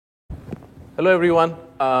Hello, everyone.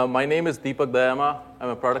 My name is Deepak Dayama. I'm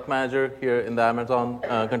a product manager here in the Amazon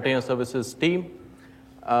Container Services team.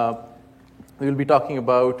 We will be talking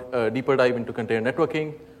about a deeper dive into container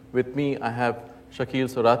networking. With me, I have Shakil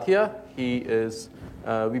Sorathia. He is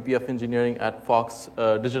VP of Engineering at Fox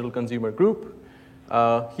Digital Consumer Group.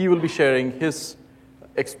 He will be sharing his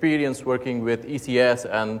experience working with ECS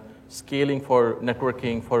and scaling for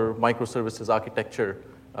networking for microservices architecture,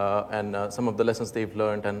 and some of the lessons they've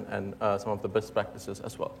learned and some of the best practices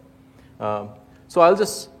as well. So I'll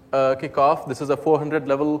just kick off. This is a 400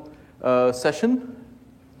 level session.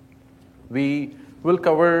 We will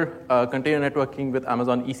cover container networking with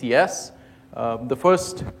Amazon ECS. The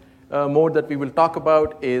first mode that we will talk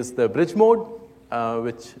about is the bridge mode,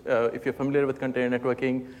 which, if you're familiar with container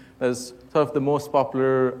networking, is sort of the most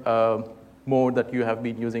popular mode that you have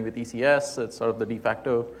been using with ECS. It's sort of the de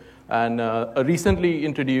facto. And recently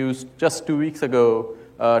introduced, just 2 weeks ago,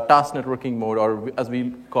 task networking mode, or as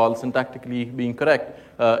we call syntactically being correct,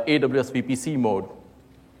 AWS VPC mode.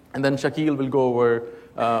 And then Shakil will go over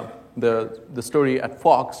the story at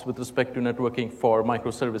Fox with respect to networking for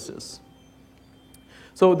microservices.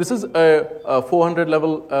 So this is a 400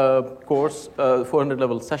 level course, 400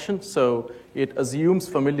 level session. So it assumes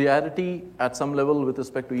familiarity at some level with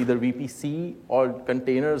respect to either VPC or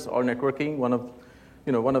containers or networking, one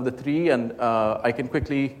of the three. And I can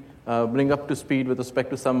quickly bring up to speed with respect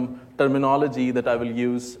to some terminology that I will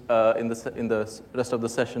use in the rest of the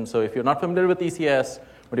session. So if you're not familiar with ECS,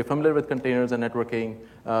 but you're familiar with containers and networking,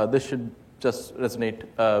 this should just resonate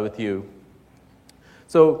with you.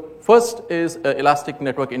 So first is Elastic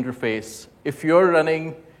Network Interface. If you're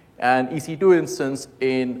running an EC2 instance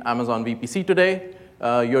in Amazon VPC today,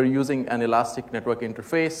 you're using an Elastic Network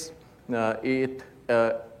Interface. It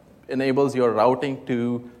enables your routing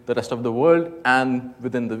to the rest of the world and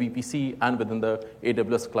within the VPC and within the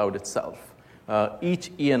AWS cloud itself.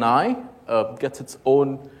 Each ENI gets its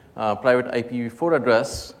own private IPv4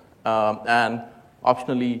 address, and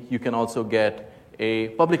optionally, you can also get a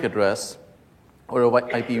public address or a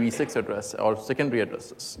IPv6 address or secondary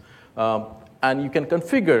addresses. And you can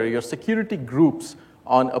configure your security groups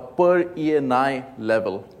on a per ENI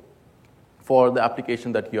level for the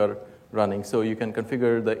application that you're running. So you can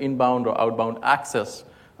configure the inbound or outbound access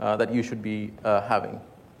that you should be having.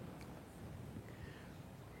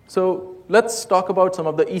 So let's talk about some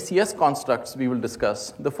of the ECS constructs we will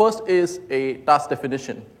discuss. The first is a task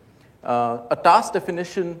definition. A task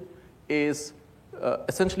definition is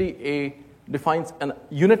essentially defines a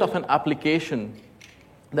unit of an application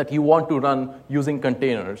that you want to run using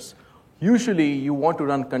containers. Usually, you want to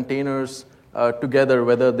run containers together,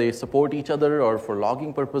 whether they support each other or for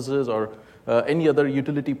logging purposes or any other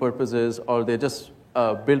utility purposes, or they're just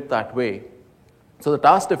built that way. So the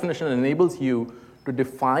task definition enables you to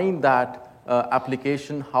define that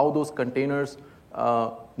application, how those containers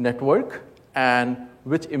network, and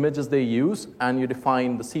which images they use, and you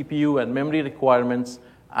define the CPU and memory requirements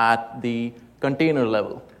at the container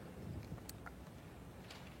level.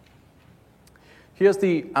 Here's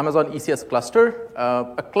the Amazon ECS cluster.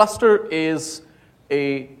 A cluster is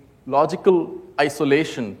a logical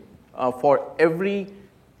isolation for every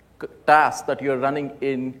task that you're running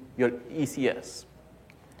in your ECS.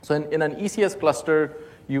 So in an ECS cluster,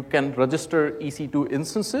 you can register EC2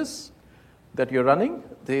 instances that you're running.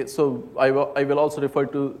 So I will also refer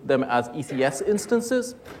to them as ECS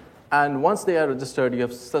instances. And once they are registered, you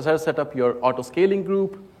have set up your auto-scaling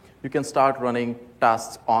group. You can start running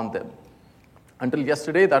tasks on them. Until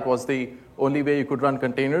yesterday, that was the only way you could run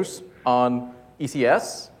containers on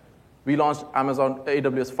ECS. We launched Amazon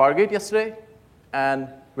AWS Fargate yesterday. And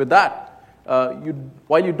with that,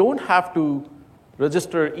 while you don't have to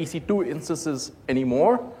register EC2 instances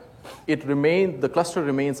anymore, the cluster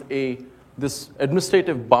remains this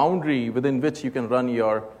administrative boundary within which you can run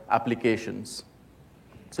your applications.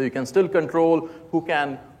 So you can still control who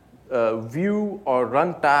can view or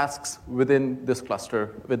run tasks within this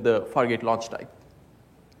cluster with the Fargate launch type.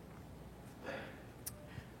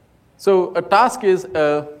 So a task is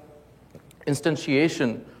an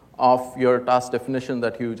instantiation of your task definition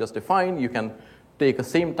that you just defined. You can take a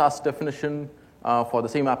same task definition for the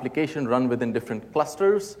same application, run within different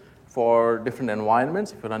clusters for different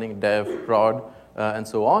environments, if you're running dev, prod, and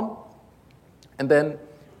so on. And then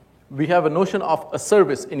we have a notion of a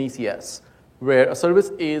service in ECS, where a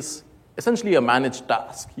service is essentially a managed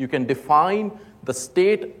task. You can define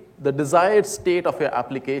the desired state of your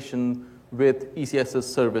application with ECS's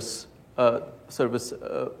service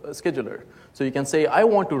scheduler. So you can say, I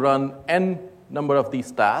want to run n number of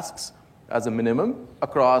these tasks as a minimum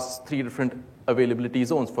across 3 different availability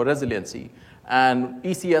zones for resiliency. And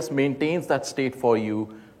ECS maintains that state for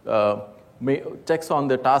you, checks on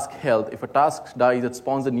the task health. If a task dies, it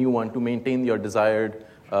spawns a new one to maintain your desired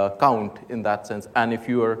count in that sense. And if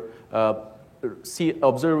you are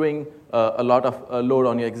observing a lot of load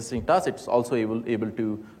on your existing tasks, it's also able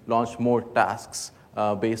to launch more tasks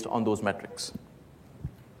based on those metrics.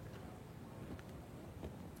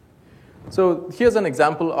 So here's an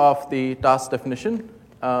example of the task definition.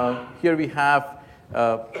 Here we have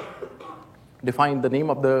defined the name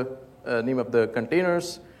of the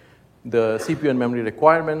containers, the CPU and memory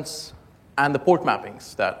requirements, and the port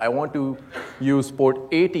mappings that I want to use port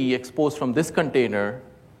 80 exposed from this container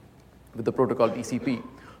with the protocol TCP.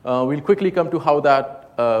 We'll quickly come to how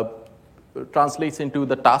that translates into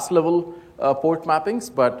the task level port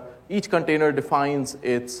mappings, but each container defines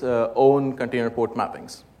its own container port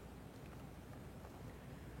mappings.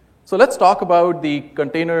 So let's talk about the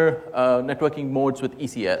container networking modes with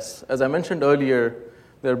ECS. As I mentioned earlier,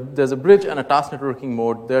 there's a bridge and a task networking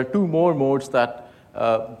mode. There are two more modes that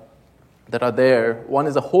are there. One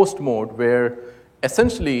is a host mode, where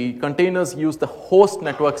essentially containers use the host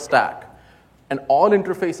network stack, and all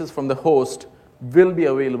interfaces from the host will be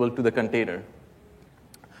available to the container.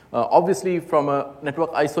 Obviously, from a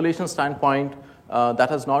network isolation standpoint, that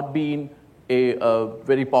has not been a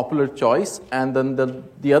very popular choice. And then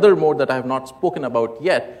the other mode that I have not spoken about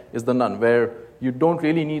yet is the none, where you don't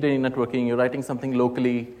really need any networking. You're writing something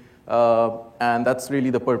locally, and that's really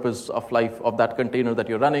the purpose of life of that container that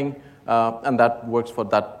you're running, and that works for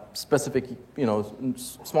that specific,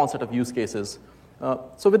 small set of use cases.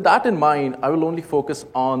 So with that in mind, I will only focus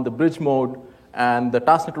on the bridge mode and the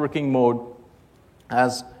task networking mode,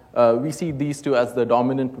 as we see these two as the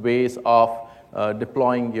dominant ways of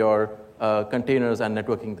deploying your containers and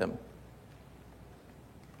networking them.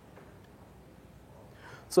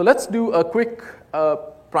 So let's do a quick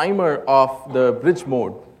primer of the bridge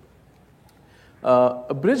mode.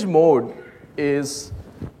 A bridge mode is,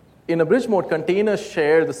 in a bridge mode, containers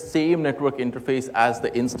share the same network interface as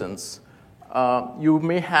the instance. You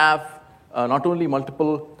may have not only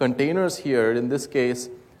multiple containers here. In this case,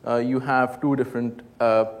 you have two different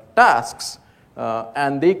tasks,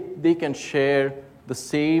 and they can share the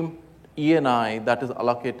same ENI that is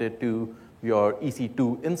allocated to your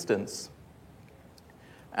EC2 instance.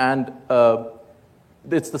 And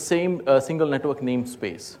it's the same single network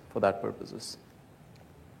namespace for that purposes.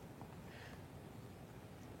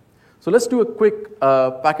 So let's do a quick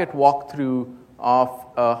packet walkthrough of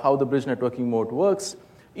how the bridge networking mode works.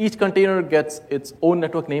 Each container gets its own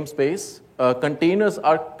network namespace. Containers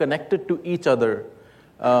are connected to each other,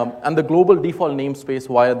 and the global default namespace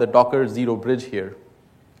via the Docker 0 bridge here.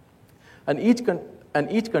 And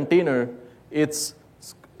each container, its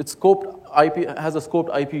scoped IP has a scoped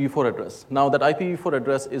IPv4 address. Now that IPv4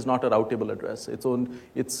 address is not a routable address.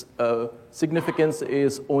 Its significance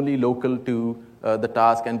is only local to the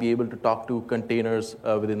task and be able to talk to containers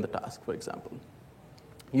within the task, for example.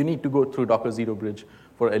 You need to go through Docker 0 bridge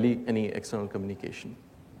for any external communication.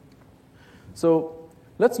 So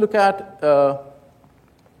let's look at,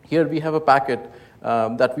 here we have a packet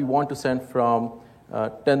that we want to send from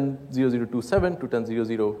 10.0027 to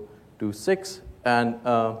 10.0026, and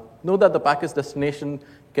know that the packet's destination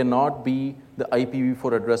cannot be the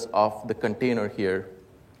IPv4 address of the container here.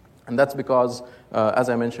 And that's because, as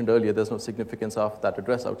I mentioned earlier, there's no significance of that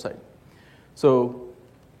address outside. So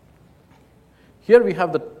here we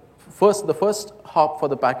have the first hop for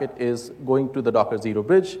the packet is going to the Docker 0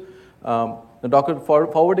 bridge. The Docker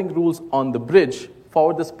forwarding rules on the bridge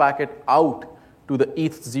forward this packet out to the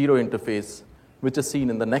ETH0 interface, which is seen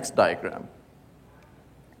in the next diagram.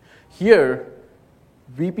 Here,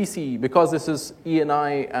 VPC, because this is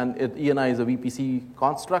ENI, and ENI is a VPC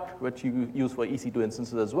construct, which you use for EC2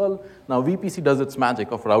 instances as well. Now, VPC does its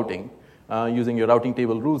magic of routing using your routing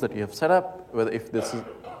table rules that you have set up, whether if this is,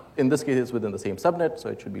 in this case, it's within the same subnet, so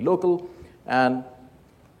it should be local. And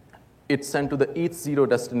it's sent to the ETH0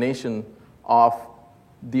 destination of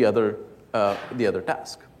the other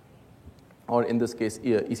task, or in this case,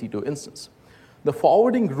 EC2 instance. The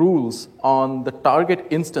forwarding rules on the target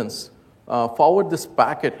instance forward this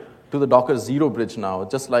packet to the Docker 0 bridge now,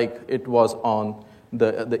 just like it was on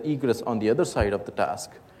the egress on the other side of the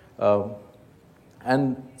task.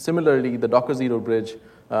 And similarly, the Docker 0 bridge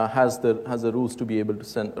has the rules to be able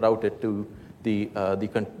to route it to the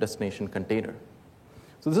destination container.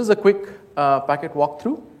 So this is a quick packet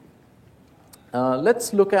walkthrough.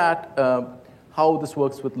 Let's look at how this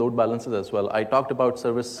works with load balancers as well. I talked about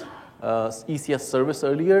service, ECS service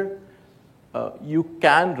earlier. You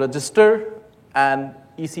can register an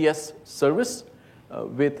ECS service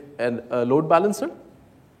with a load balancer.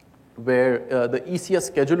 where the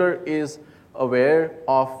ECS scheduler is aware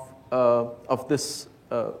of this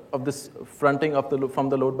fronting from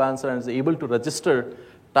the load balancer and is able to register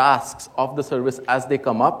tasks of the service as they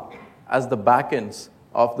come up as the backends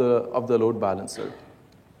of the load balancer.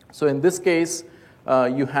 So in this case,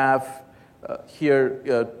 you have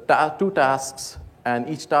here two tasks, and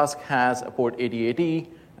each task has a port 8080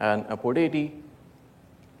 and a port 80,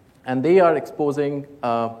 and they are exposing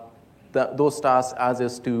those tasks as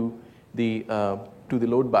is to the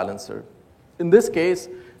load balancer. In this case,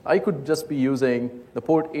 I could just be using the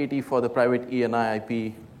port 80 for the private ENI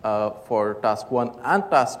IP for task 1 and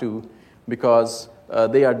task 2 because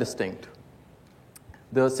they are distinct.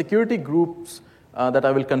 The security groups that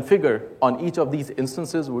I will configure on each of these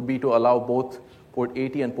instances would be to allow both port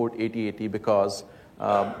 80 and port 8080 because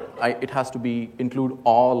it has to include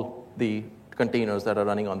all the containers that are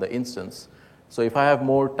running on the instance. So if I have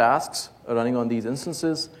more tasks running on these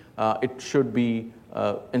instances, it should be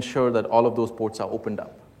ensure that all of those ports are opened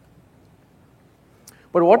up.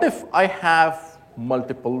 But what if I have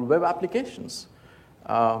multiple web applications?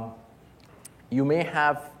 You may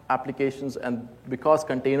have applications, and because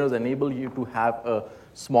containers enable you to have a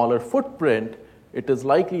smaller footprint, it is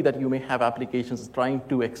likely that you may have applications trying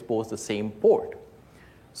to expose the same port.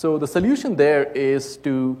 So the solution there is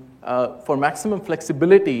to, for maximum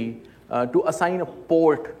flexibility, to assign a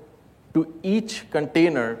port to each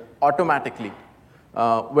container automatically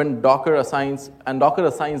when Docker assigns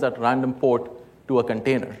that random port to a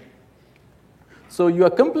container. So you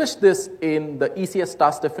accomplish this in the ECS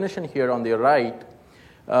task definition here on the right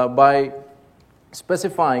by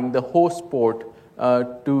specifying the host port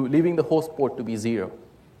leaving the host port to be 0.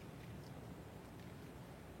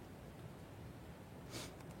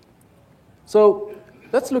 So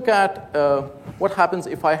let's look at what happens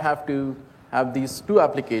if I have to have these two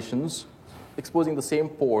applications exposing the same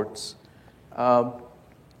ports,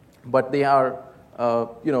 but they are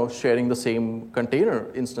sharing the same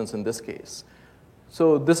container instance in this case.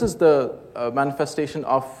 So this is the manifestation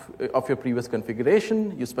of your previous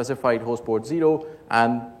configuration. You specified host port 0,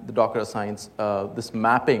 and the Docker assigns this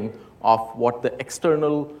mapping of what the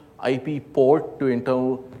external IP port to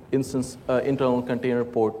internal container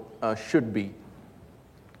port should be.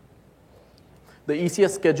 The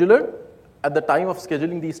ECS scheduler, at the time of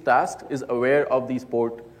scheduling these tasks, is aware of these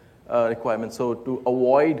port requirements. So to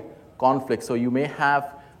avoid conflict, so you may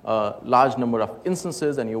have a large number of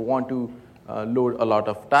instances and you want to load a lot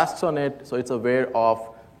of tasks on it, so it's aware of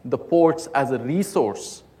the ports as a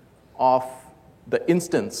resource of the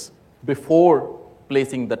instance before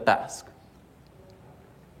placing the task.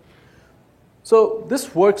 So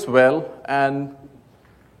this works well, and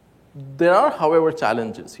there are, however,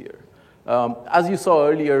 challenges here. As you saw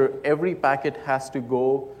earlier, every packet has to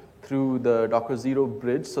go through the Docker 0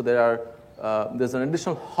 bridge, so there's an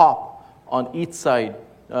additional hop on each side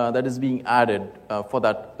that is being added for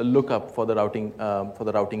that lookup for the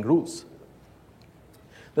routing rules.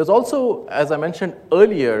 There's also, as I mentioned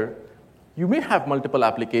earlier, you may have multiple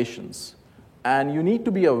applications, and you need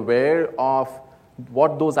to be aware of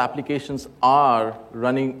what those applications are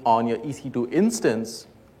running on your EC2 instance,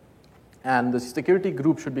 and the security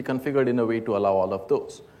group should be configured in a way to allow all of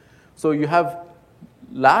those. So you have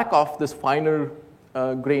lack of this finer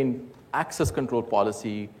grained access control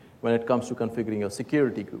policy when it comes to configuring your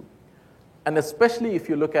security group. And especially if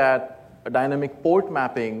you look at a dynamic port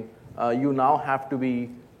mapping, you now have to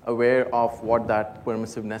be aware of what that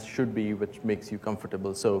permissiveness should be, which makes you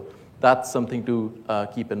comfortable. So that's something to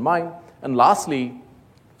keep in mind. And lastly,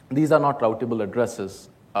 these are not routable addresses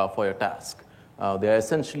for your task. They are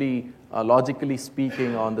essentially, logically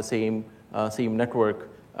speaking, on the same network,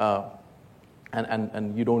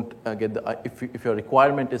 and you don't get if your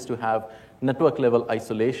requirement is to have network level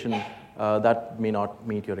isolation, that may not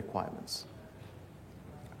meet your requirements.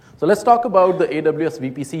 So let's talk about the AWS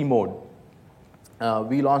VPC mode.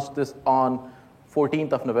 We launched this on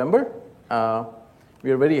 14th of November.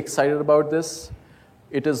 We are very excited about this.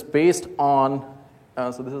 It is based on,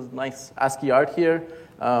 so this is nice ASCII art here.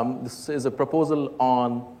 This is a proposal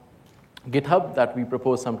on GitHub that we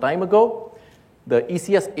proposed some time ago. The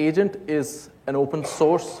ECS agent is an open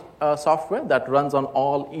source software that runs on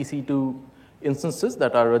all EC2 instances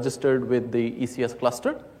that are registered with the ECS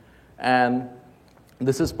cluster. And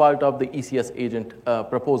this is part of the ECS agent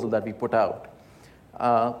proposal that we put out.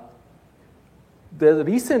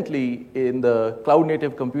 Recently, in the Cloud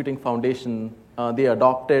Native Computing Foundation, they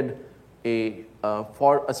adopted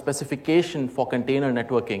for a specification for container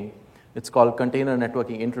networking. It's called Container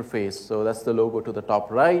Networking Interface. So that's the logo to the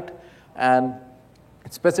top right. And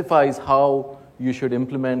it specifies how you should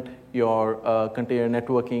implement your container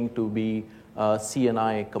networking to be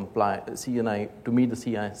CNI compliant, CNI to meet the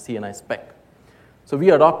CNI spec. So we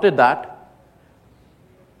adopted that.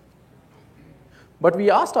 But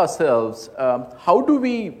we asked ourselves, how do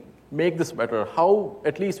we make this better? How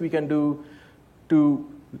at least we can do to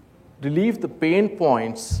relieve the pain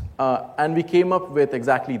points, and we came up with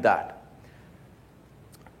exactly that.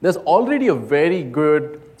 There's already a very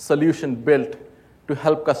good solution built to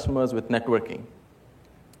help customers with networking.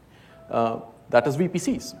 That is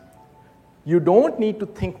VPCs. You don't need to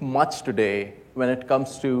think much today when it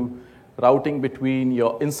comes to routing between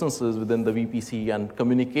your instances within the VPC and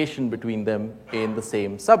communication between them in the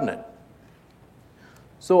same subnet.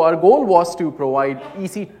 So our goal was to provide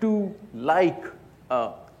EC2-like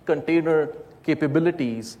container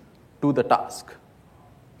capabilities to the task.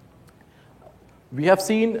 We have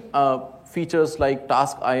seen features like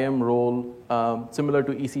task IAM role, similar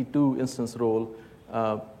to EC2 instance role,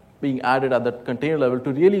 being added at the container level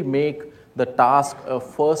to really make the task a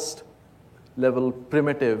first level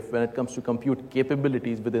primitive when it comes to compute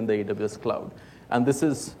capabilities within the AWS cloud. And this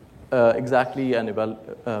is exactly an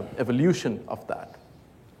evolution of that.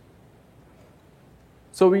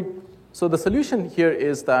 So the solution here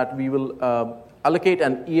is that we will allocate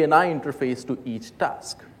an ENI interface to each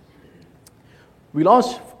task. We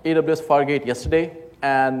launched AWS Fargate yesterday,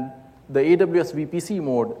 and the AWS VPC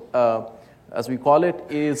mode, as we call it,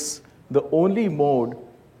 is the only mode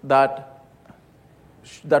that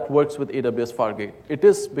works with AWS Fargate. It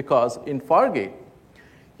is because in Fargate,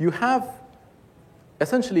 you have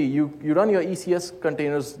essentially, you run your ECS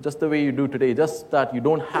containers just the way you do today, just that you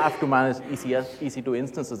don't have to manage EC2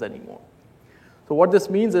 instances anymore. So what this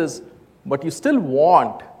means is, but you still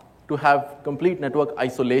want to have complete network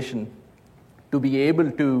isolation to be able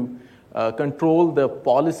to control the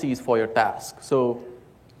policies for your task. So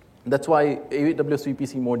that's why AWS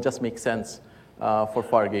VPC mode just makes sense for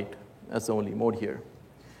Fargate as the only mode here.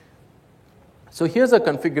 So here's a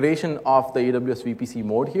configuration of the AWS VPC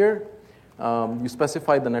mode here. You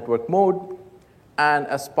specify the network mode, and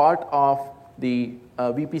as part of the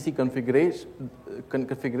VPC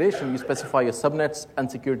configuration, you specify your subnets and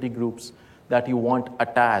security groups that you want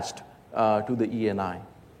attached to the ENI.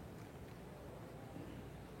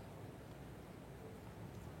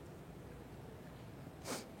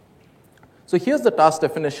 So here's the task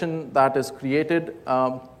definition that is created.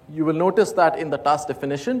 You will notice that in the task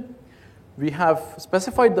definition, we have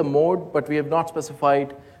specified the mode, but we have not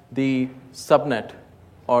specified the subnet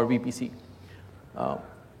or VPC.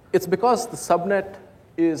 It's because the subnet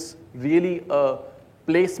is really a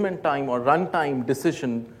placement time or runtime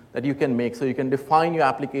decision that you can make. So you can define your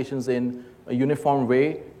applications in a uniform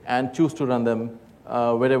way and choose to run them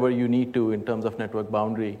wherever you need to in terms of network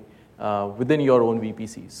boundary within your own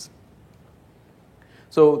VPCs.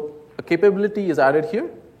 So a capability is added here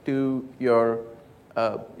to your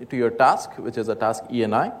task, which is a task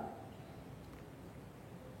ENI.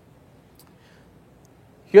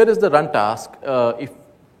 Here is the run task. If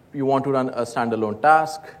you want to run a standalone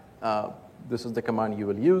task, this is the command you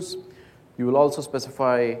will use. You will also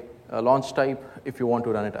specify a launch type if you want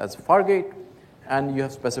to run it as Fargate, and you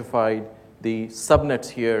have specified the subnets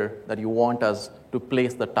here that you want us to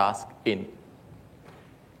place the task in.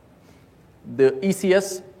 The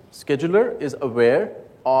ECS scheduler is aware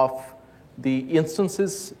of the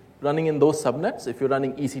instances running in those subnets if you're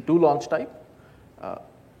running EC2 launch type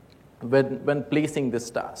when placing this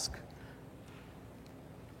task.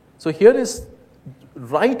 So here is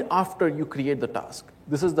right after you create the task.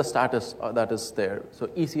 This is the status that is there. So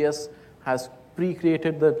ECS has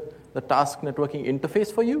pre-created the task networking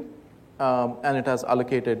interface for you, and it has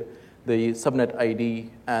allocated the subnet ID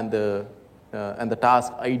and the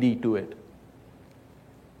task ID to it.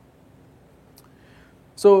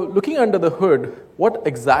 So looking under the hood, what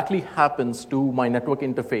exactly happens to my network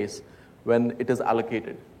interface when it is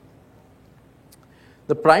allocated?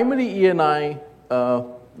 The primary ENI,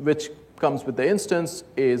 which comes with the instance,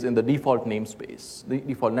 is in the default namespace, the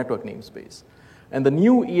default network namespace. And the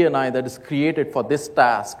new ENI that is created for this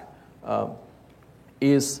task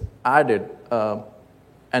is added,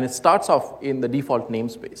 and it starts off in the default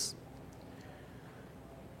namespace.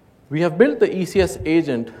 We have built the ECS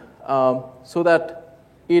agent so that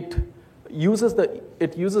it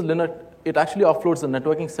actually offloads the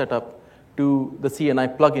networking setup to the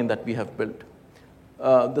CNI plugin that we have built.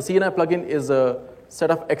 The CNI plugin is a set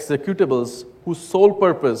of executables whose sole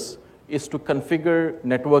purpose is to configure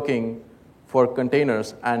networking for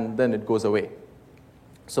containers, and then it goes away.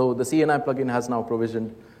 So the CNI plugin has now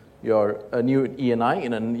provisioned a new ENI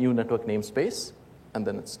in a new network namespace, and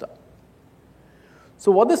then it's done. So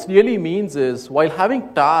what this really means is, while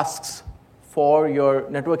having tasks for your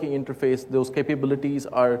networking interface, those capabilities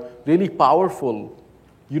are really powerful,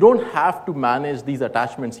 you don't have to manage these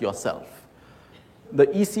attachments yourself. The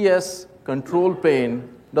ECS control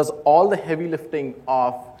plane does all the heavy lifting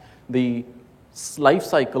of the life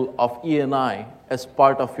cycle of ENI as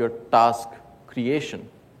part of your task creation.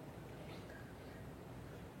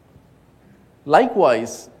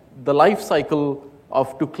 Likewise, the life cycle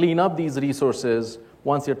to clean up these resources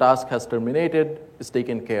once your task has terminated is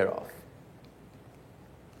taken care of.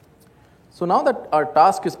 So now that our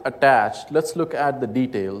task is attached, let's look at the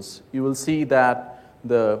details. You will see that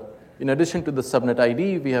in addition to the subnet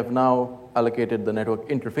ID, we have now allocated the network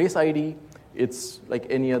interface ID. It's like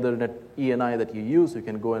any other ENI that you use. You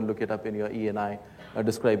can go and look it up in your ENI,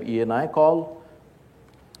 describe ENI call,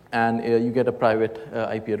 and you get a private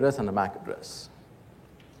IP address and a MAC address.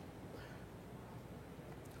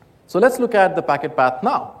 So let's look at the packet path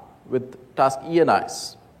now with task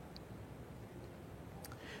ENIs.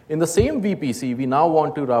 In the same VPC, we now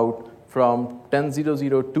want to route from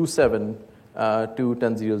 10.00.27 to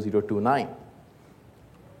 10.00.29.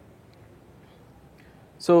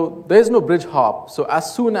 So there's no bridge hop. So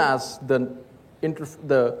as soon as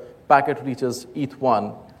the packet reaches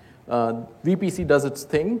ETH1, VPC does its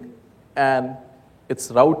thing, and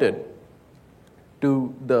it's routed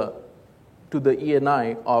to the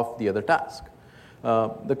ENI of the other task.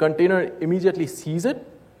 The container immediately sees it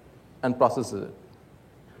and processes it.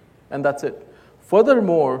 And that's it.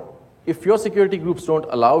 Furthermore, if your security groups don't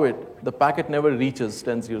allow it, the packet never reaches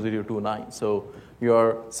 10.00.29. So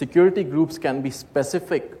your security groups can be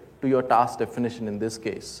specific to your task definition in this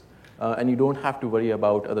case. And you don't have to worry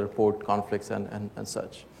about other port conflicts and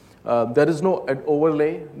such. There is no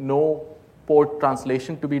overlay, no port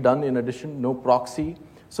translation to be done in addition, no proxy.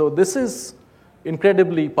 So this is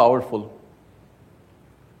incredibly powerful,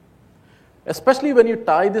 especially when you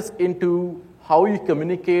tie this into how you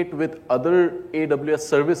communicate with other AWS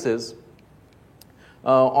services,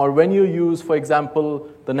 or when you use, for example,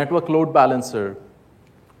 the network load balancer,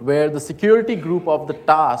 where the security group of the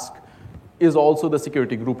task is also the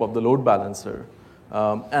security group of the load balancer,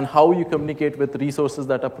 and how you communicate with resources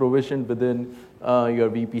that are provisioned within your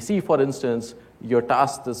VPC, for instance. Your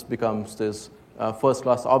task becomes this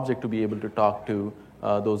first-class object to be able to talk to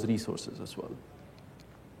those resources as well.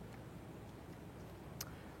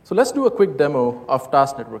 So let's do a quick demo of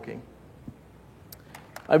task networking.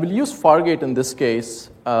 I will use Fargate in this case.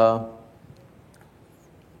 Let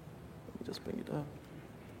me just bring it up.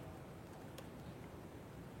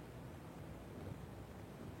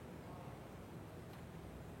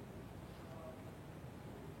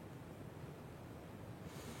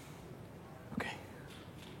 Okay.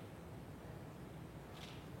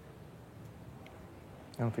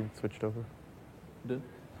 I don't think it's switched over. Did?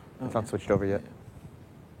 Oh, it's not switched over yet. Yeah.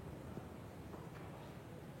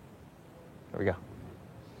 There we go.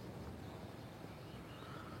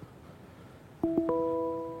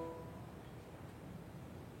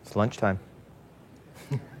 It's lunchtime.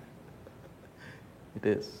 It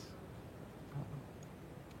is.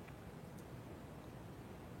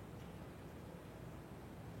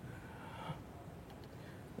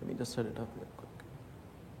 Let me just set it up real quick.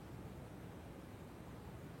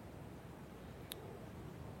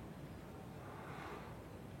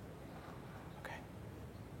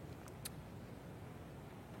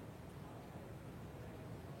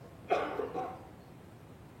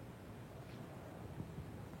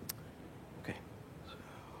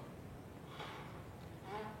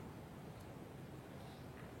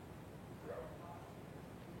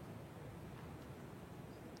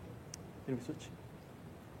 Can we switch?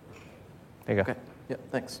 There you go. Okay. Yeah,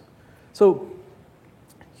 thanks. So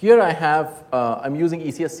here I have, I'm using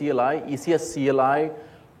ECS CLI. ECS CLI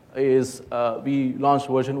is, we launched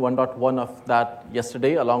version 1.1 of that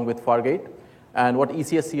yesterday along with Fargate. And what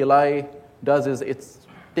ECS CLI does is it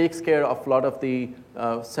takes care of a lot of the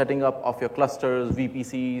setting up of your clusters,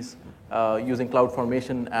 VPCs, using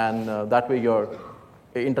CloudFormation, and that way your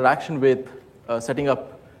interaction with setting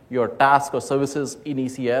up your task or services in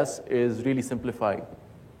ECS is really simplified.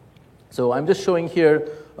 So I'm just showing here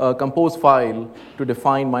a compose file to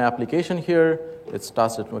define my application here. It's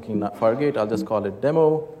task networking Fargate. I'll just call it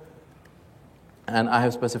demo. And I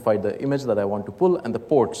have specified the image that I want to pull and the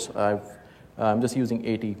ports. I'm just using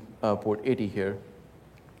 80, port 80 here.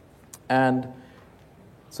 And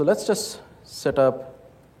so let's just set up.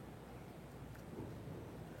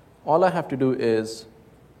 All I have to do is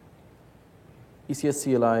ECS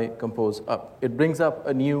CLI compose up. It brings up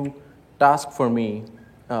a new task for me.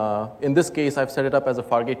 In this case, I've set it up as a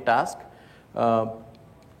Fargate task.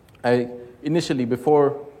 I initially,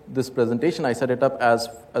 before this presentation, I set it up as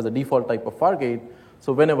a default type of Fargate.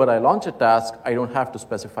 So whenever I launch a task, I don't have to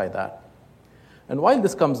specify that. And while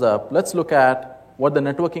this comes up, let's look at what the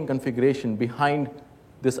networking configuration behind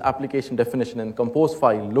this application definition and compose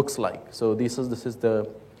file looks like. So this is the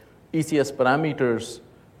ECS parameters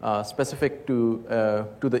specific to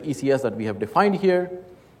the ECS that we have defined here.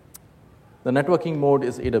 The networking mode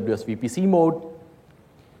is AWS VPC mode.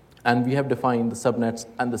 And we have defined the subnets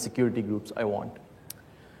and the security groups I want.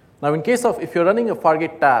 Now, in case of if you're running a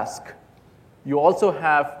Fargate task, you also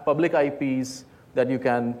have public IPs that you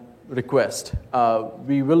can request.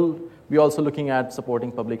 We will be also looking at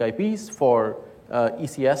supporting public IPs for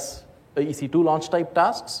ECS, EC2 launch type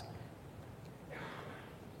tasks.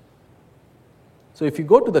 So if you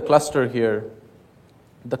go to the cluster here,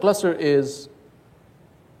 the cluster is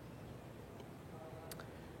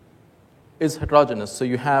heterogeneous. So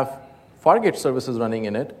you have Fargate services running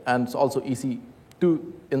in it, and it's also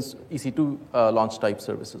EC2 launch type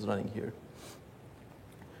services running here.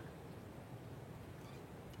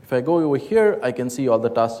 If I go over here, I can see all the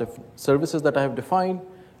task services that I have defined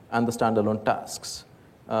and the standalone tasks.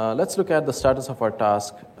 Let's look at the status of our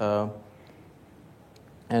task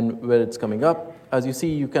and where it's coming up. As you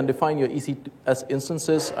see, you can define your ECS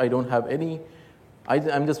instances. I don't have any.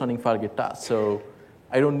 I'm just running Fargate tasks, so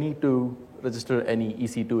I don't need to register any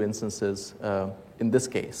EC2 instances in this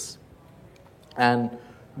case. And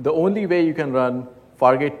the only way you can run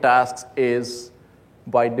Fargate tasks is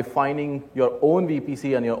by defining your own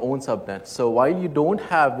VPC and your own subnet. So while you don't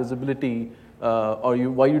have visibility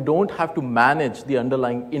while you don't have to manage the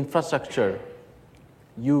underlying infrastructure,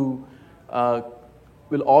 you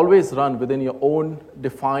will always run within your own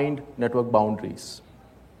defined network boundaries.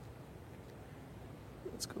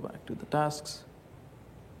 Let's go back to the tasks.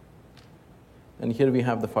 And here we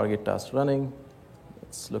have the Fargate task running.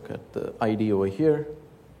 Let's look at the ID over here.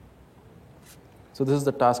 So this is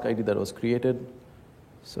the task ID that was created.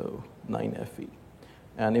 So 9FE.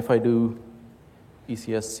 And if I do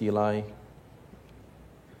ECS CLI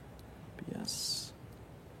PS,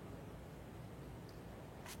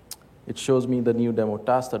 it shows me the new demo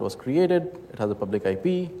task that was created. It has a public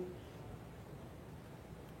IP.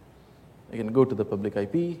 I can go to the public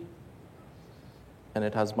IP, and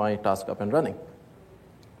it has my task up and running.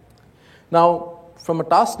 Now, from a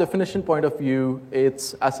task definition point of view,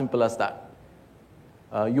 it's as simple as that.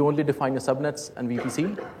 You only define your subnets and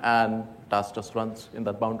VPC, and task just runs in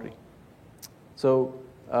that boundary. So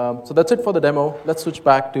that's it for the demo. Let's switch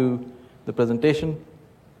back to the presentation.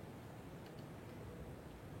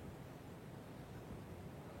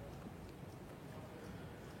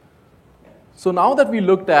 So now that we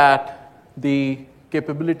looked at the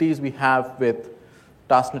capabilities we have with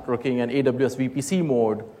task networking and AWS VPC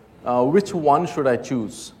mode, which one should I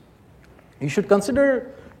choose? You should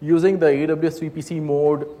consider using the AWS VPC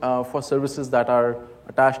mode for services that are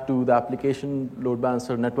attached to the application load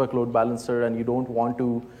balancer, network load balancer, and you don't want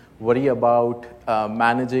to worry about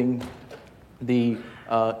managing the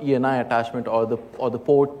ENI attachment or the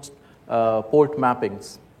port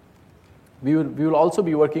mappings. We will also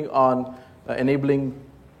be working on enabling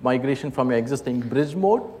migration from your existing bridge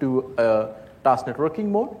mode to task networking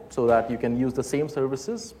mode so that you can use the same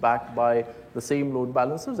services backed by the same load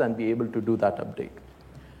balancers and be able to do that update.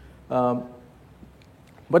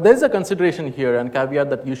 But there's a consideration here and caveat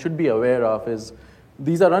that you should be aware of is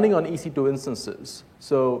these are running on EC2 instances.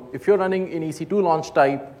 So if you're running in EC2 launch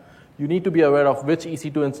type, you need to be aware of which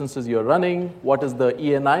EC2 instances you're running, what is the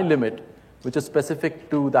ENI limit, which is specific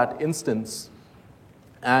to that instance,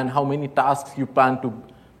 and how many tasks you plan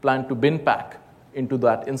to bin pack into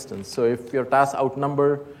that instance. So if your tasks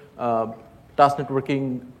outnumber, task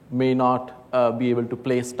networking may not be able to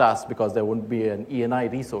place tasks because there won't be an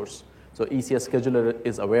ENI resource. So ECS scheduler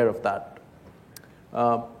is aware of that.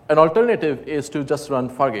 An alternative is to just run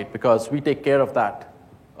Fargate because we take care of that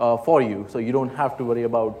for you. So you don't have to worry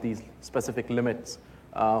about these specific limits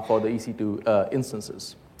for the EC2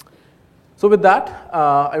 instances. So with that,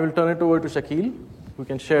 I will turn it over to Shakil, who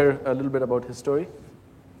can share a little bit about his story.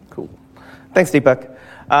 Cool. Thanks, Deepak.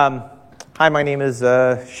 Hi, my name is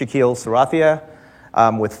Shakil Sarathia.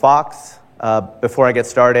 I'm with Fox. Before I get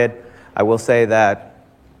started, I will say that,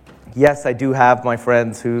 yes, I do have my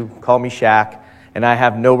friends who call me Shaq, and I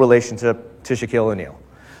have no relationship to Shaquille O'Neal.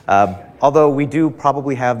 Although we do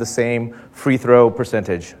probably have the same free throw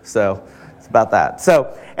percentage, so it's about that.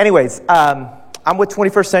 So anyways, I'm with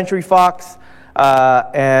 21st Century Fox,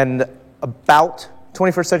 and about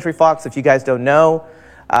 21st Century Fox, if you guys don't know,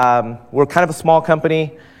 we're kind of a small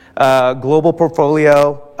company, global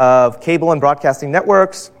portfolio of cable and broadcasting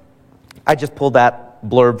networks. I just pulled that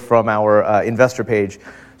blurb from our investor page,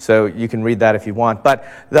 so you can read that if you want. But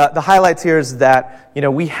the highlights here is that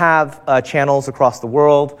we have channels across the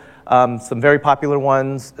world, some very popular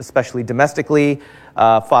ones, especially domestically,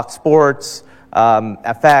 Fox Sports,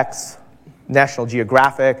 FX, National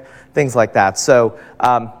Geographic, things like that. So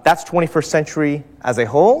that's 21st Century as a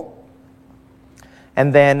whole.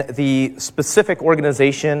 And then the specific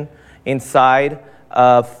organization inside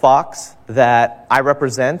of Fox that I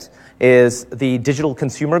represent is the Digital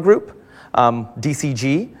Consumer Group,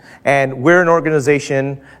 DCG. And we're an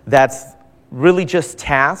organization that's really just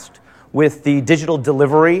tasked with the digital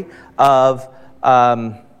delivery of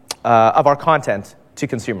our content to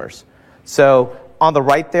consumers. So on the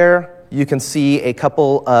right there, you can see a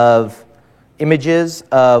couple of images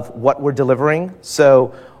of what we're delivering.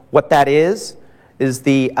 So what that is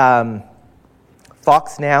the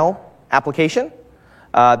Fox Now application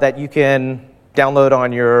that you can download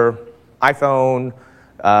on your iPhone,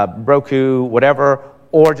 Roku, whatever,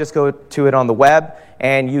 or just go to it on the web,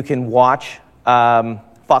 and you can watch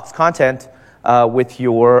Fox content with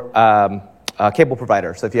your cable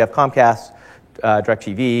provider. So if you have Comcast,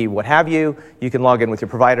 DirecTV, what have you, you can log in with your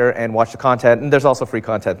provider and watch the content, and there's also free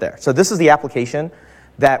content there. So this is the application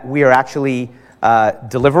that we are actually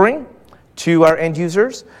delivering to our end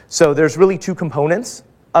users. So there's really two components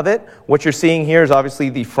of it. What you're seeing here is obviously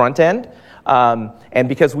the front end, and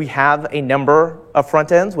because we have a number of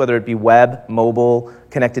front ends, whether it be web, mobile,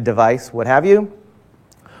 connected device, what have you,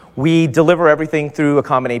 we deliver everything through a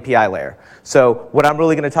common API layer. So what I'm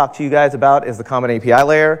really going to talk to you guys about is the common API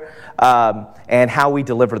layer and how we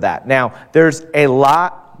deliver that. Now, there's a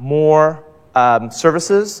lot more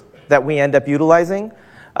services that we end up utilizing.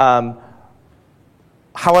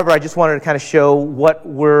 However, I just wanted to kind of show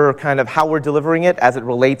how we're delivering it as it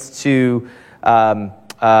relates to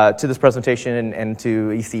this presentation and to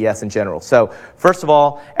ECS in general. So first of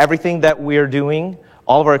all, everything that we're doing,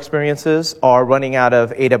 all of our experiences are running out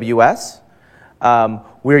of AWS.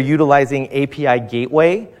 We're utilizing API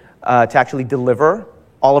Gateway to actually deliver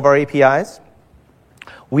all of our APIs.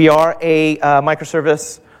 We are a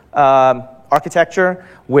microservice architecture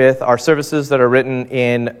with our services that are written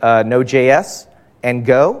in Node.js and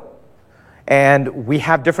Go. And we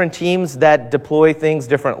have different teams that deploy things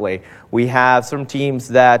differently. We have some teams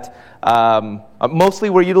that mostly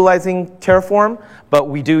we're utilizing Terraform, but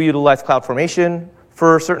we do utilize CloudFormation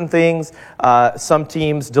for certain things. Some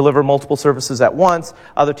teams deliver multiple services at once.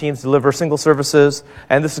 Other teams deliver single services.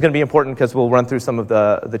 And this is going to be important because we'll run through some of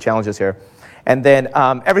the challenges here. And then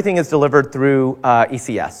everything is delivered through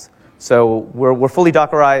ECS. So we're fully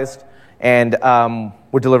Dockerized, and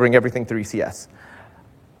we're delivering everything through ECS.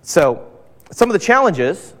 So some of the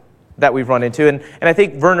challenges that we've run into, and I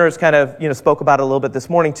think Werner's kind of spoke about it a little bit this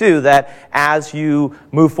morning too, that as you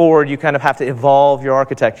move forward, you kind of have to evolve your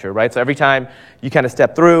architecture, right? So every time you kind of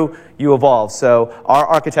step through, you evolve. So our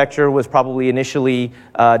architecture was probably initially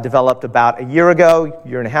developed about a year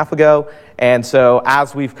and a half ago, and so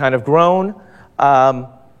as we've kind of grown,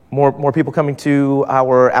 more people coming to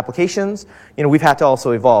our applications, we've had to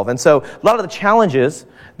also evolve. And so a lot of the challenges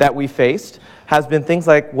that we faced has been things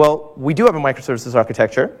like, well, we do have a microservices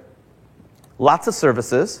architecture, lots of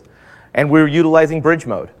services, and we're utilizing bridge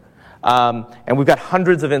mode. And we've got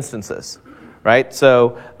hundreds of instances, right?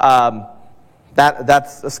 So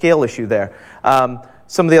that's a scale issue there.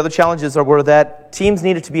 Some of the other challenges were that teams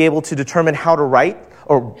needed to be able to determine how to route.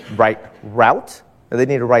 They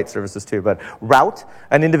need to write services too, but route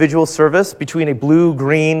an individual service between a blue,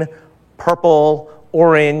 green, purple,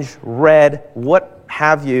 orange, red, what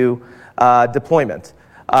have you, deployment.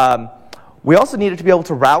 We also needed to be able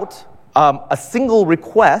to route a single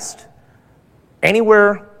request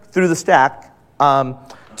anywhere through the stack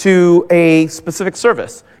to a specific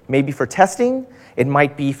service. Maybe for testing, it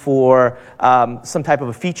might be for some type of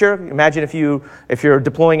a feature. Imagine if you're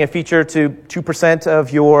deploying a feature to 2%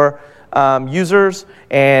 of your users,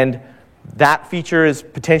 and that feature is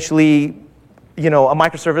potentially a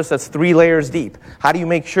microservice that's 3 layers deep. How do you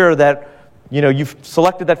make sure that you've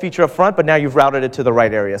selected that feature up front, but now you've routed it to the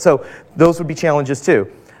right area? So those would be challenges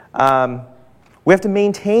too. We have to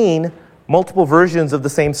maintain multiple versions of the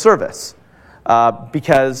same service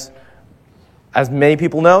because, as many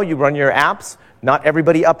people know, you run your apps. Not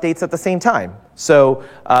everybody updates at the same time. So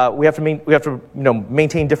we have to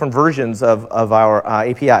maintain different versions of our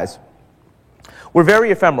APIs. We're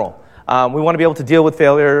very ephemeral. We want to be able to deal with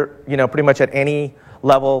failure, pretty much at any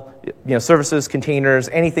level. Services, containers,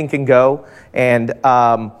 anything can go, and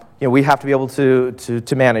we have to be able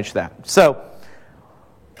to manage that. So,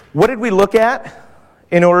 what did we look at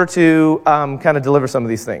in order to kind of deliver some of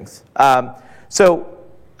these things? So,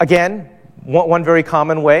 again, one very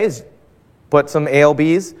common way is put some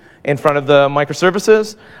ALBs in front of the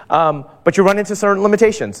microservices, but you run into certain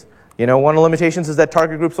limitations. One of the limitations is that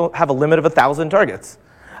target groups have a limit of 1,000 targets.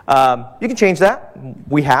 You can change that.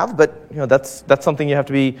 We have, but that's something you have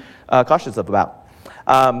to be cautious about.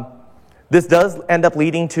 This does end up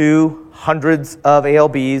leading to hundreds of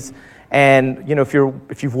ALBs, and if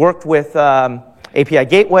you've worked with API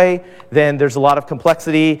Gateway, then there's a lot of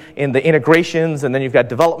complexity in the integrations, and then you've got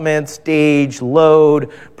development, stage,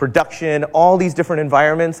 load, production, all these different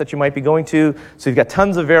environments that you might be going to. So you've got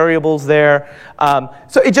tons of variables there.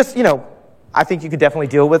 So it just, I think you could definitely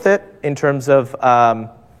deal with it in terms of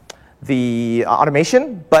the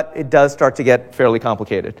automation, but it does start to get fairly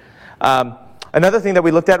complicated. Another thing that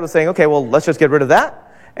we looked at was saying, okay, well, let's just get rid of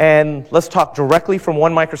that, and let's talk directly from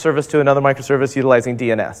one microservice to another microservice utilizing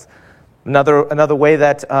DNS. Another way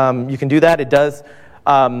that you can do that, it does,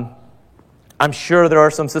 I'm sure there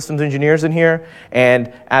are some systems engineers in here,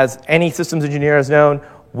 and as any systems engineer has known,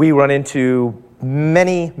 we run into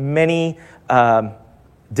many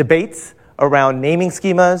debates around naming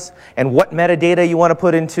schemas and what metadata you want to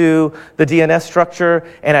put into the DNS structure,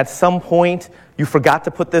 and at some point, you forgot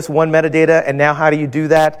to put this one metadata, and now how do you do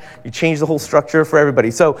that? You change the whole structure for everybody.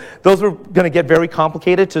 So those are going to get very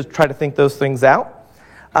complicated to try to think those things out.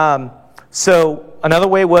 So another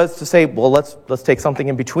way was to say, well, let's take something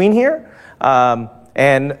in between here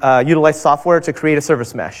and utilize software to create a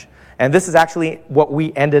service mesh. And this is actually what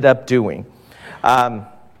we ended up doing.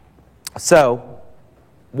 So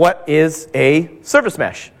what is a service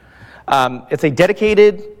mesh? It's a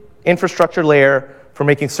dedicated infrastructure layer for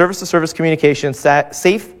making service-to-service communication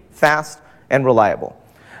safe, fast, and reliable.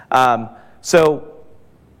 So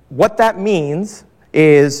what that means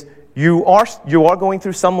is you are going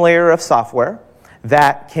through some layer of software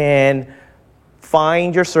that can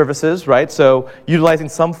find your services, right? So utilizing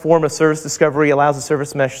some form of service discovery allows the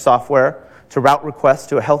service mesh software to route requests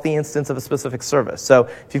to a healthy instance of a specific service. So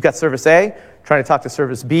if you've got service A trying to talk to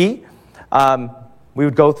service B, we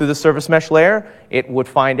would go through the service mesh layer. It would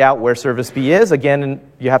find out where service B is. Again,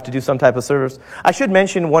 you have to do some type of service. I should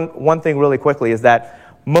mention one thing really quickly is that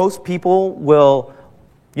most people will,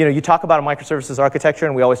 you talk about a microservices architecture,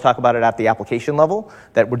 and we always talk about it at the application level,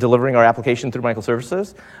 that we're delivering our application through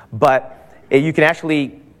microservices. But you can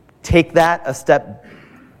actually take that a step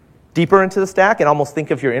deeper into the stack and almost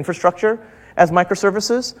think of your infrastructure as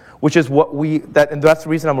microservices, which is and that's the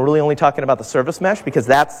reason I'm really only talking about the service mesh, because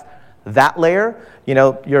that's that layer.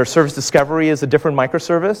 Your service discovery is a different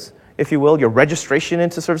microservice, if you will. Your registration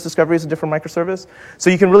into service discovery is a different microservice. So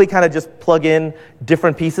you can really kind of just plug in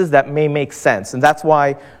different pieces that may make sense. And that's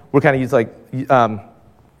why we're kind of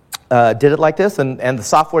did it like this. And the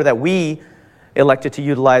software that we elected to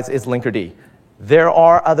utilize is Linkerd. There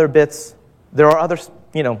are other bits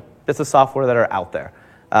of software that are out there.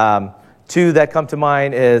 Two that come to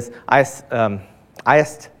mind is Istio. How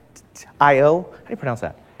do you pronounce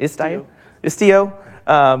that? Istio.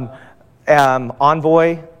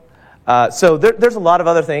 Envoy. So there's a lot of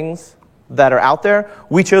other things that are out there.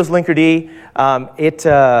 We chose Linkerd.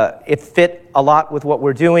 It fit a lot with what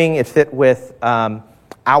we're doing. It fit with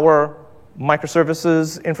our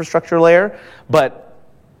microservices infrastructure layer. But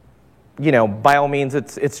by all means,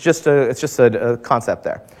 it's just a concept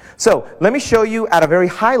there. So let me show you at a very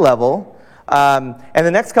high level. And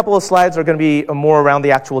the next couple of slides are going to be more around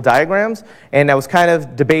the actual diagrams. And I was kind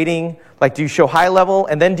of debating, do you show high level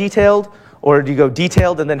and then detailed? Or do you go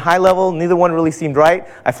detailed and then high level? Neither one really seemed right.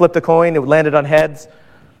 I flipped a coin. It landed on heads.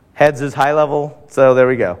 Heads is high level. So there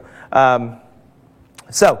we go.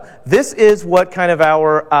 So this is what kind of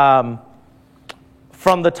our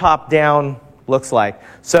from the top down looks like.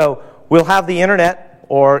 So we'll have the internet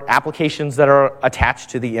or applications that are attached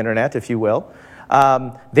to the internet, if you will.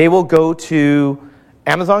 They will go to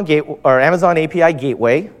Amazon API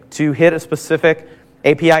Gateway to hit a specific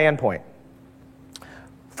API endpoint.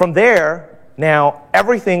 From there, now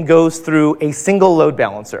everything goes through a single load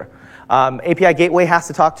balancer. API Gateway has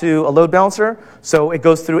to talk to a load balancer, so it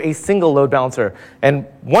goes through a single load balancer. And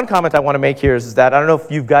one comment I want to make here is that I don't know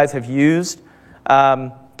if you guys have used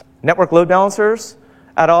network load balancers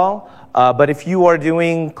at all, but if you are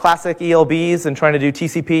doing classic ELBs and trying to do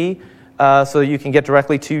TCP so you can get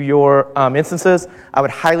directly to your instances, I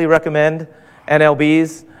would highly recommend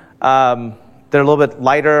NLBs. They're a little bit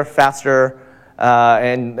lighter, faster,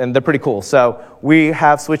 and they're pretty cool. So we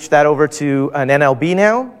have switched that over to an NLB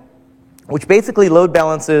now, which basically load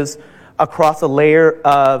balances across a layer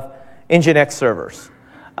of Nginx servers.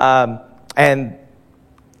 And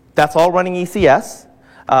that's all running ECS.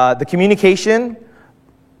 The communication,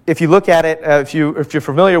 if you look at it, if you're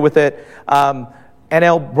familiar with it,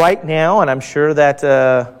 NL right now, and I'm sure that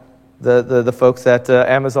the folks at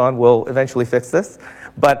Amazon will eventually fix this,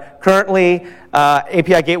 but currently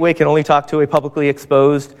API Gateway can only talk to a publicly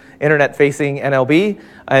exposed internet-facing NLB,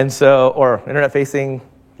 and so, or internet-facing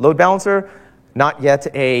load balancer, not yet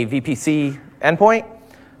a VPC endpoint.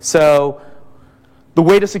 So the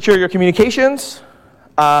way to secure your communications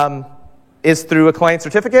is through a client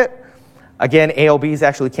certificate. Again, ALBs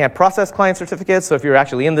actually can't process client certificates, so if you're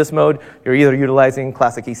actually in this mode, you're either utilizing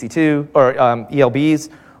classic EC2 or ELBs,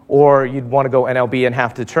 or you'd want to go NLB and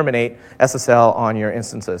have to terminate SSL on your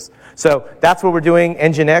instances. So that's what we're doing.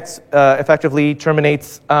 Nginx effectively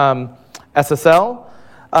terminates SSL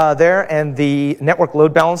there, and the network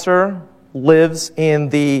load balancer lives in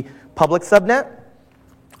the public subnet.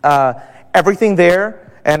 Everything there,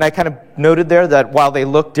 and I kind of noted there that while they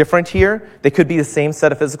look different here, they could be the same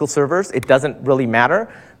set of physical servers. It doesn't really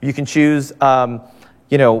matter. You can choose, there's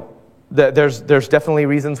definitely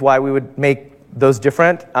reasons why we would make those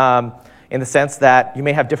different in the sense that you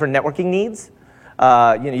may have different networking needs.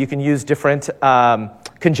 You can use different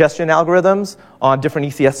congestion algorithms on different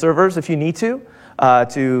ECS servers if you need to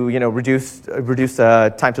reduce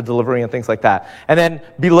time to delivery and things like that. And then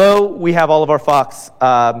below, we have all of our Fox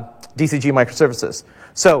DCG microservices.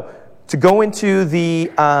 So to go into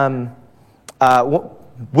the,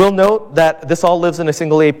 we'll note that this all lives in a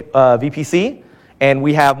single VPC, and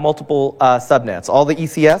we have multiple subnets. All the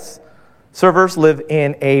ECS servers live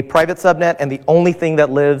in a private subnet, and the only thing that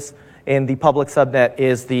lives in the public subnet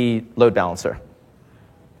is the load balancer.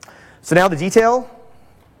 So now the detail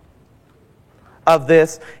of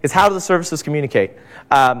this is how do the services communicate?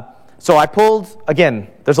 So I pulled, again,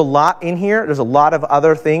 there's a lot in here. There's a lot of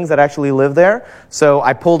other things that actually live there. So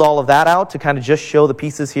I pulled all of that out to kind of just show the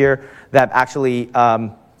pieces here that actually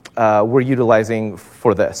we're utilizing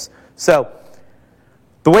for this. So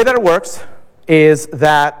the way that it works is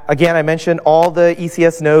that, again, I mentioned all the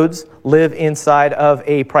ECS nodes live inside of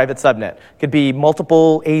a private subnet. It could be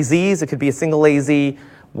multiple AZs. It could be a single AZ,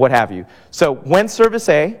 what have you. So when service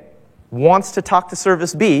A wants to talk to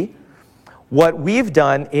service B, what we've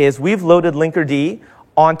done is we've loaded Linkerd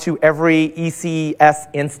onto every ECS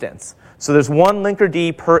instance. So there's one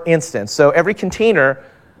Linkerd per instance. So every container,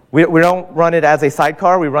 we don't run it as a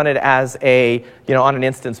sidecar. We run it as a, on an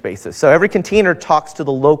instance basis. So every container talks to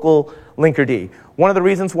the local Linkerd. One of the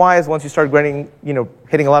reasons why is once you start running,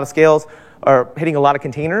 hitting a lot of scales or hitting a lot of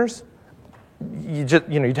containers,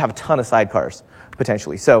 you'd have a ton of sidecars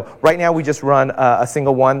potentially. So right now we just run a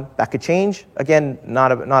single one. That could change. Again,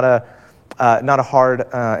 not a hard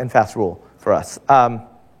and fast rule for us.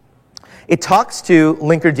 It talks to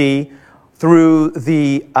Linkerd through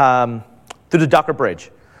the Docker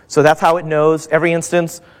bridge. So that's how it knows. Every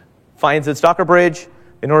instance finds its Docker bridge.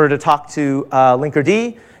 In order to talk to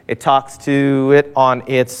Linkerd, it talks to it on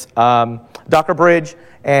its Docker bridge,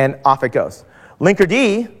 and off it goes.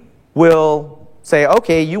 Linkerd will say,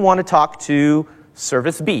 OK, you want to talk to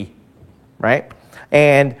service B, right?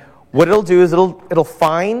 And what it'll do is it'll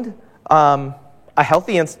find a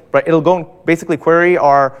healthy instance, right? It'll go and basically query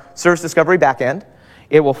our service discovery backend.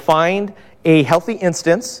 It will find a healthy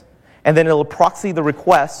instance, and then it'll proxy the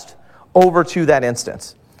request over to that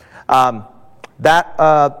instance.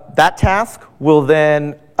 That task will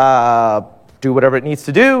then do whatever it needs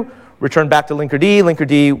to do, return back to Linkerd.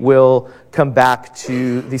 Linkerd will come back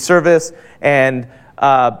to the service, and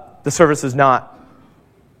the service is none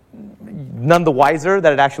the wiser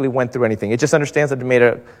that it actually went through anything. It just understands that it made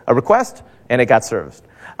a request, and it got serviced.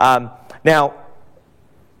 Now,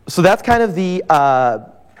 so that's kind of the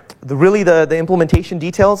implementation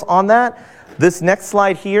details on that. This next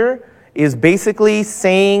slide here is basically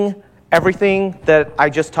saying everything that I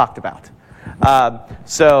just talked about.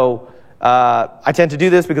 I tend to do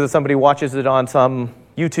this because if somebody watches it on some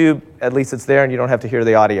YouTube, at least it's there and you don't have to hear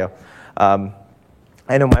the audio.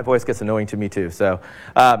 I know my voice gets annoying to me too. So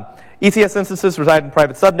ECS instances reside in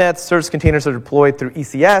private subnets. Service containers are deployed through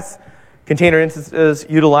ECS. Container instances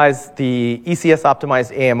utilize the ECS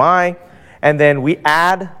optimized AMI. And then we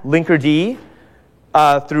add Linkerd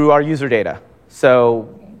through our user data.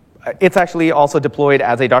 So it's actually also deployed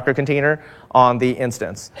as a Docker container on the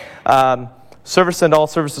instance. Servers send all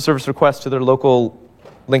service-to-service requests to their local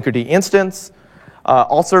Linkerd instance.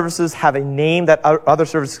 All services have a name that other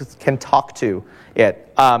services can talk to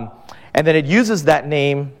it. And then it uses that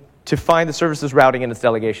name to find the services routing in its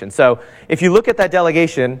delegation. So if you look at that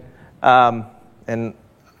delegation, it's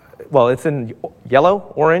in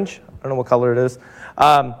yellow, orange, I don't know what color it is.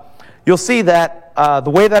 You'll see that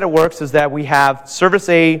the way that it works is that we have service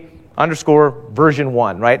A underscore version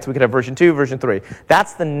 1, right? So we could have version 2, version 3.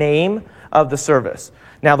 That's the name of the service.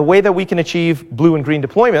 Now, the way that we can achieve blue and green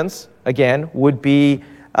deployments, again, would be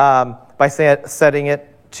by setting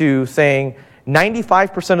it to saying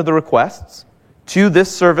 95% of the requests to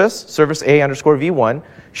this service, service A underscore v1,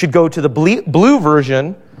 should go to the blue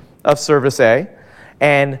version of service A,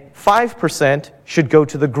 and 5% should go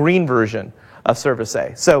to the green version of service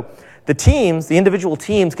A. So the teams, the individual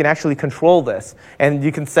teams, can actually control this, and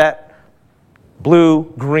you can set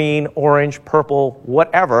blue, green, orange, purple,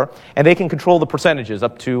 whatever, and they can control the percentages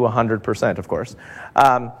up to 100%, of course.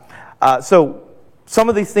 So some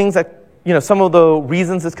of these things that, some of the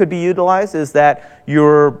reasons this could be utilized is that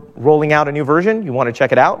you're rolling out a new version. You want to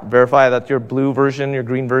check it out, verify that your blue version, your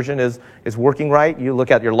green version is working right. You look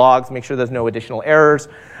at your logs, make sure there's no additional errors,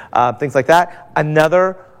 things like that.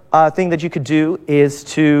 Another thing that you could do is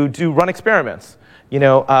to run experiments.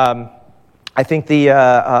 I think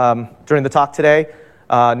during the talk today,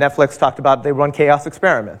 Netflix talked about they run chaos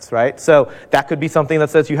experiments, right? So that could be something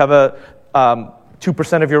that says you have a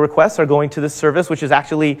 2% of your requests are going to this service, which is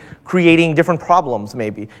actually creating different problems,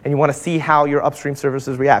 maybe, and you want to see how your upstream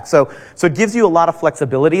services react. So it gives you a lot of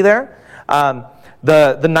flexibility there.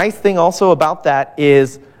 The nice thing also about that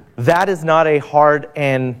is not a hard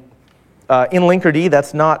and in Linkerd,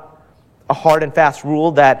 that's not a hard and fast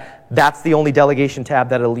rule that's the only delegation tab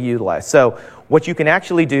that it'll utilize. So what you can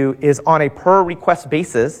actually do is on a per request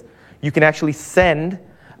basis, you can actually send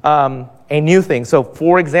a new thing. So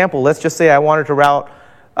for example, let's just say I wanted to route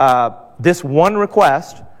this one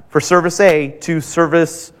request for service A to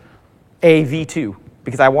service A v2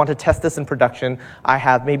 because I want to test this in production. I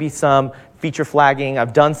have maybe some feature flagging.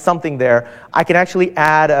 I've done something there. I can actually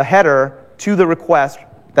add a header to the request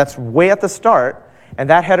that's way at the start, and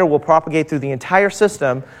that header will propagate through the entire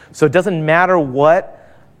system, so it doesn't matter what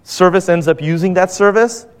service ends up using that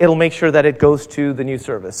service, it'll make sure that it goes to the new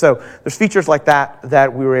service. So there's features like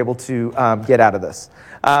that we were able to get out of this.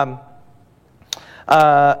 The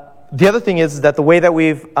other thing is that the way that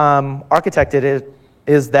we've architected it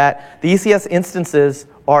is that the ECS instances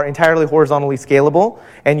are entirely horizontally scalable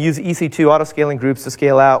and use EC2 auto-scaling groups to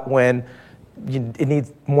scale out when it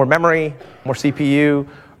needs more memory, more CPU,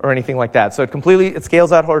 or anything like that. So it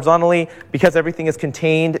scales out horizontally because everything is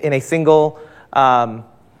contained in a single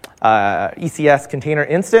ECS container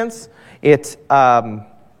instance. It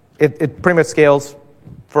pretty much scales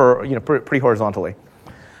for pretty horizontally.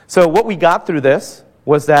 So what we got through this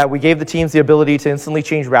was that we gave the teams the ability to instantly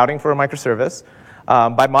change routing for a microservice.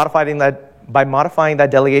 By modifying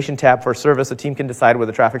that delegation tab for a service, a team can decide where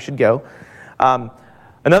the traffic should go.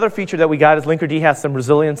 Another feature that we got is Linkerd has some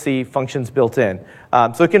resiliency functions built in.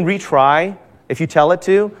 So it can retry, if you tell it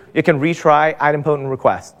to, it can retry idempotent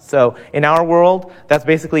requests. So in our world, that's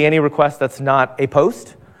basically any request that's not a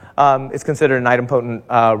post is considered an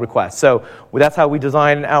idempotent request. So that's how we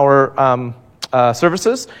design our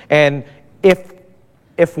services. And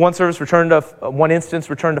if one instance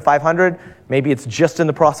returned to 500, maybe it's just in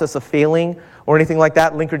the process of failing or anything like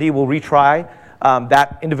that, Linkerd will retry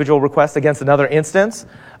that individual request against another instance.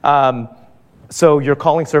 So your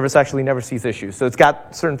calling service actually never sees issues. So it's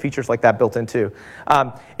got certain features like that built in too.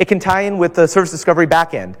 It can tie in with the service discovery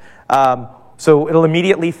backend. So it'll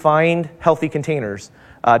immediately find healthy containers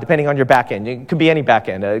depending on your backend. It could be any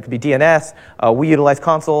backend. It could be DNS. We utilize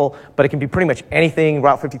console, but it can be pretty much anything,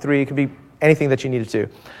 Route 53. It could be anything that you need it to.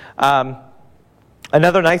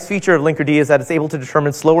 Another nice feature of Linkerd is that it's able to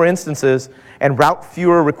determine slower instances and route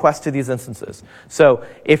fewer requests to these instances. So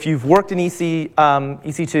if you've worked in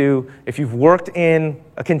EC2, if you've worked in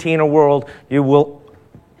a container world, you will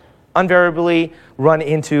invariably run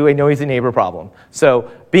into a noisy neighbor problem. So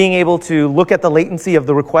being able to look at the latency of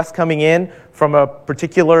the request coming in from a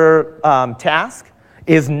particular task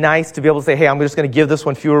is nice to be able to say, hey, I'm just going to give this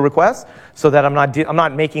one fewer requests so that I'm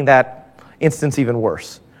not making that instance even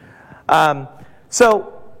worse.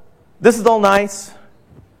 So this is all nice.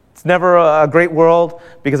 It's never a great world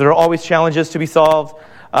because there are always challenges to be solved.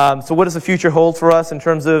 So what does the future hold for us in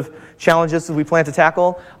terms of challenges that we plan to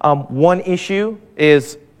tackle? One issue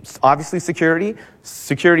is obviously security.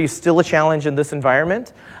 Security is still a challenge in this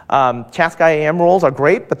environment. Task IAM roles are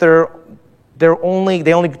great, but they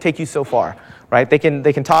only take you so far, right? They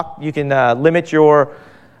can talk. You can limit your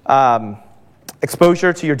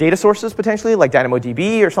exposure to your data sources potentially, like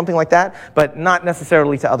DynamoDB or something like that, but not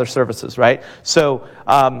necessarily to other services, right? So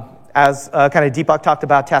as kind of Deepak talked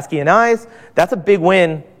about task ENIs, that's a big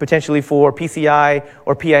win potentially for PCI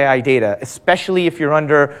or PII data, especially if you're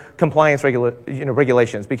under compliance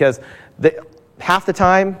regulations, because half the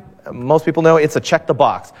time most people know it's a check the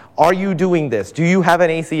box. Are you doing this? Do you have an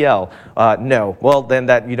ACL? No. Well, then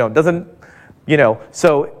that doesn't,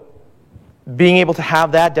 so being able to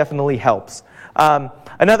have that definitely helps.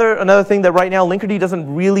 Another thing that right now Linkerd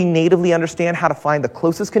doesn't really natively understand how to find the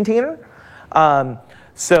closest container.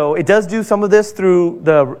 So it does do some of this through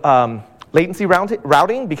the latency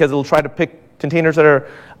routing, because it'll try to pick containers that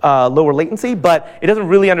are lower latency, but it doesn't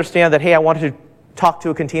really understand that, hey, I wanted to talk to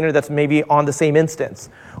a container that's maybe on the same instance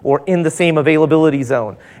or in the same availability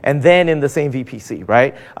zone and then in the same VPC,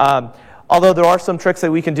 right? Although there are some tricks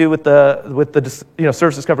that we can do with the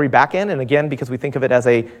service discovery backend, and again, because we think of it as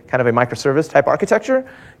a kind of a microservice type architecture,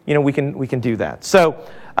 we can do that. So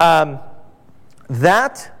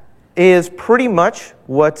that is pretty much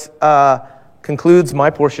what concludes my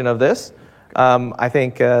portion of this. I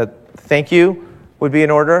think thank you would be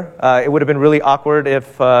in order. It would have been really awkward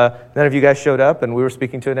if none of you guys showed up and we were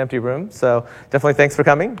speaking to an empty room. So definitely thanks for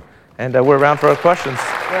coming, and we're around for questions.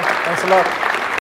 Yeah, thanks a lot.